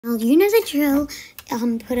Well, you know the drill.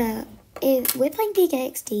 If we're playing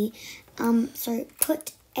PKXD, so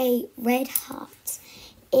put a red heart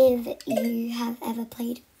if you have ever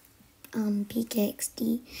played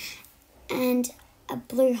PKXD, and a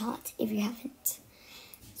blue heart if you haven't.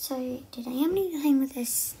 So today I'm going to be playing with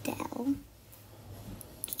ESTELLE.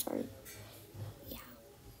 So yeah,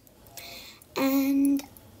 and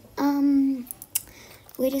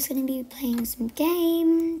we're just going to be playing some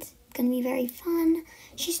games. It's going to be very fun.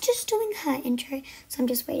 She's just doing her intro, so I'm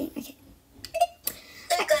just waiting. Okay.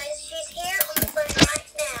 So guys, she's here on the phone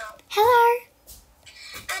right now. Hello.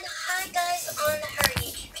 And hi guys on her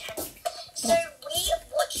YouTube channel. So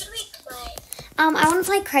what should we play? I want to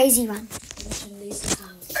play Crazy Run. Okay.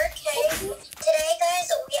 Today guys,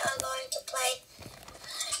 we are going to play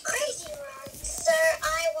Crazy Run. So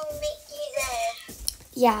I will meet you there.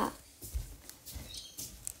 Yeah.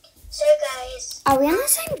 So guys. Are we on the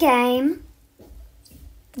same game?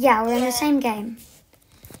 Yeah, we're in the same game.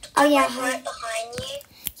 Oh yeah. Right behind you.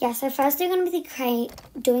 Yeah, so first we're going to be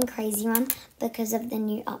doing Crazy Run because of the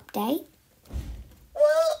new update.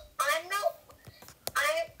 Well, I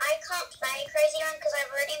can't play Crazy Run because I've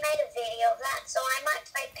already made a video of that, so I might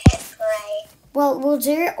play Pet Parade. Well, we'll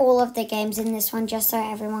do all of the games in this one just so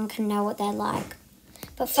everyone can know what they're like.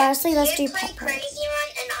 But firstly, let's do Pet Parade. You play Crazy Run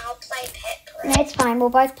and I'll play Pet Parade. No, it's fine. We'll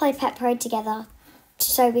both play Pet Parade together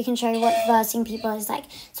so we can show you what versing people is like.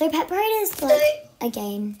 So Pet Parade is like a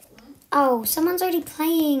game. Oh, someone's already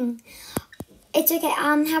playing. It's okay.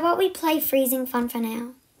 How about we play Freezing Fun for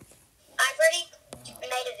now? I've already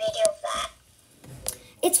made a video of that.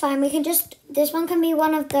 It's fine. We can just... This one can be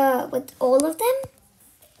one of the... With all of them?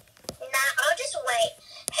 Nah, I'll just wait.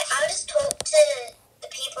 I'll just talk to the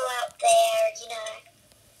people out there,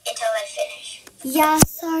 until I finish. Yeah,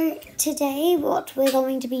 so today what we're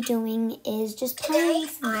going to be doing is just playing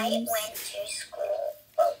some games. I went to school.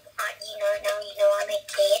 Well, now I'm a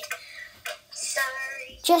kid. So,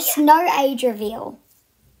 just no age reveal.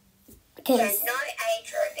 Because no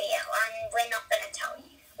age reveal, and we're not going to tell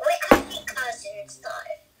you. We're actually cousins,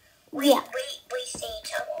 though. We see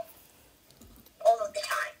each other all of the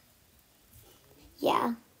time.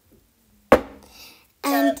 Yeah.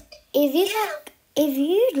 And So, if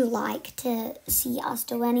you'd like to see us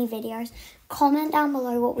do any videos, comment down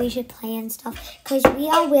below what we should play and stuff. Because we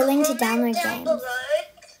are willing to download games. Comment down below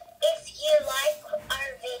if you like our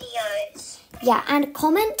videos. Yeah, and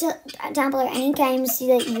comment down below any games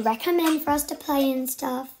that you recommend for us to play and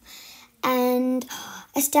stuff. And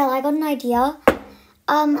Estelle, I got an idea.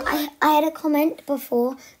 I had a comment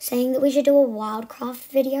before saying that we should do a Wildcraft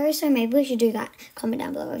video, so maybe we should do that. Comment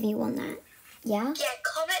down below if you want that. Yeah? Yeah,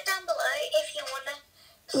 comment down below if you want to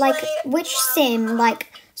play Like, which sim,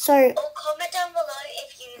 so... Or comment down below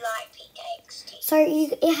if you like PKXD. So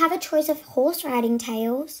you have a choice of horse riding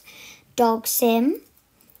tales, dog sim...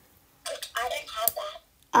 I don't have that.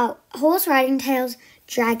 Oh, horse riding tales,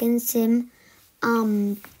 dragon sim,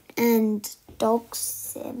 and dog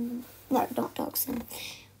sim. No, not dog sim.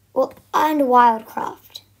 Well, and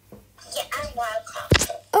Wildcraft. Yeah, and Wildcraft.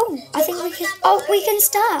 Oh, So I think we comment can. down Oh, below we if can you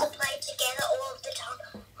start. want to play together all of the time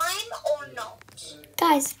or not.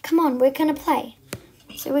 Guys, come on, we're gonna play.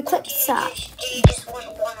 So we click Do start. you just want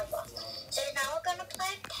one of us? So now we're gonna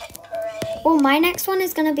play Pet Parade. Well, my next one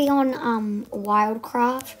is gonna be on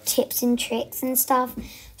Wildcraft tips and tricks and stuff.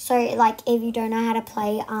 So like, if you don't know how to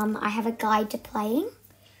play, I have a guide to playing.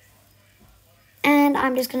 And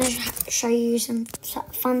I'm just going to show you some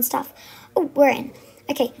fun stuff. Oh, we're in.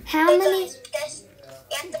 Okay, how many... Guys,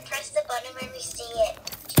 you have to press the button when we see it.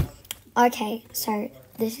 Okay, so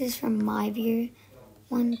this is from my view.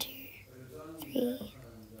 1, 2, 3,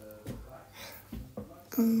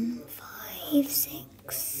 5,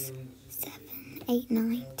 6, 7, 8,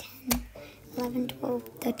 9, 10, 11, 12,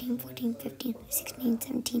 13, 14, 15, 16,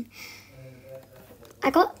 17... I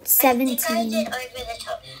got 17. I think I did over the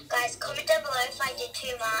top. Guys, comment down below if I did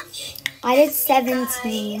too much. I did 17.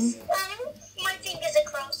 Guys, my fingers are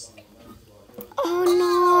crossed. Oh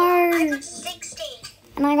no. I got 16.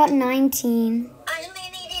 And I got 19. I only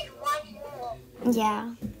needed one more.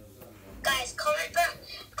 Yeah. Guys, comment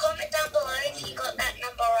down below if you got that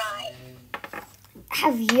number right.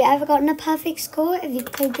 Have you ever gotten a perfect score? Have you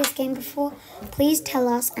played this game before? Please tell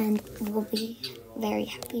us and we'll be very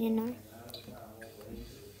happy to know.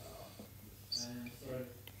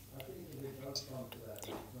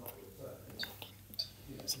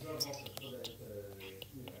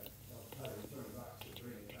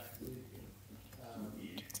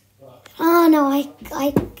 Oh no,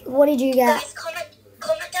 what did you get? Guys,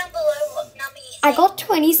 comment down below what number you think. I got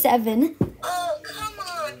 27. Oh, come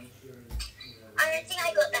on. I don't think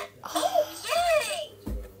I got that. Oh,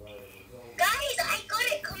 yay!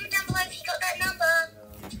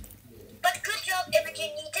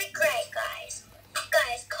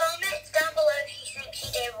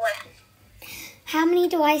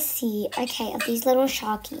 do I see? Okay, of these little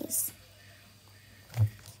sharkies.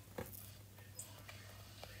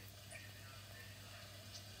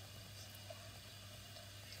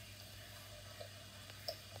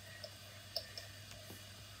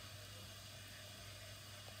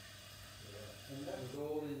 And that was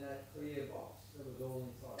all in that clear box. That was all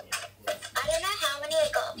inside. I don't know how many I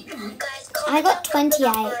got. Guys, I got comment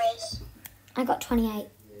down what the 28. number is. I got 28.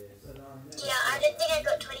 Yeah, I don't think I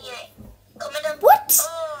got 28. Comment down. What?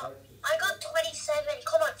 Oh, I got 27.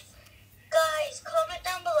 Come on. Guys, comment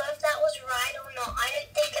down below if that was right or not. I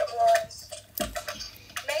don't think it was.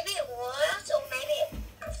 Maybe it was, or maybe it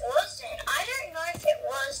wasn't. I don't know if it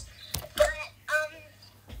was. But,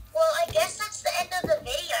 well, I guess that's the end of the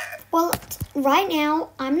video. Well, right now,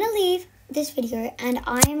 I'm going to leave this video and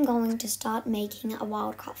I am going to start making a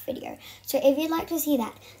wildcraft video. So if you'd like to see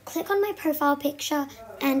that, click on my profile picture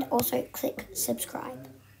and also click subscribe.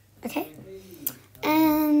 Okay?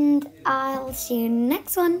 And I'll see you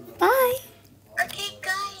next one. Bye!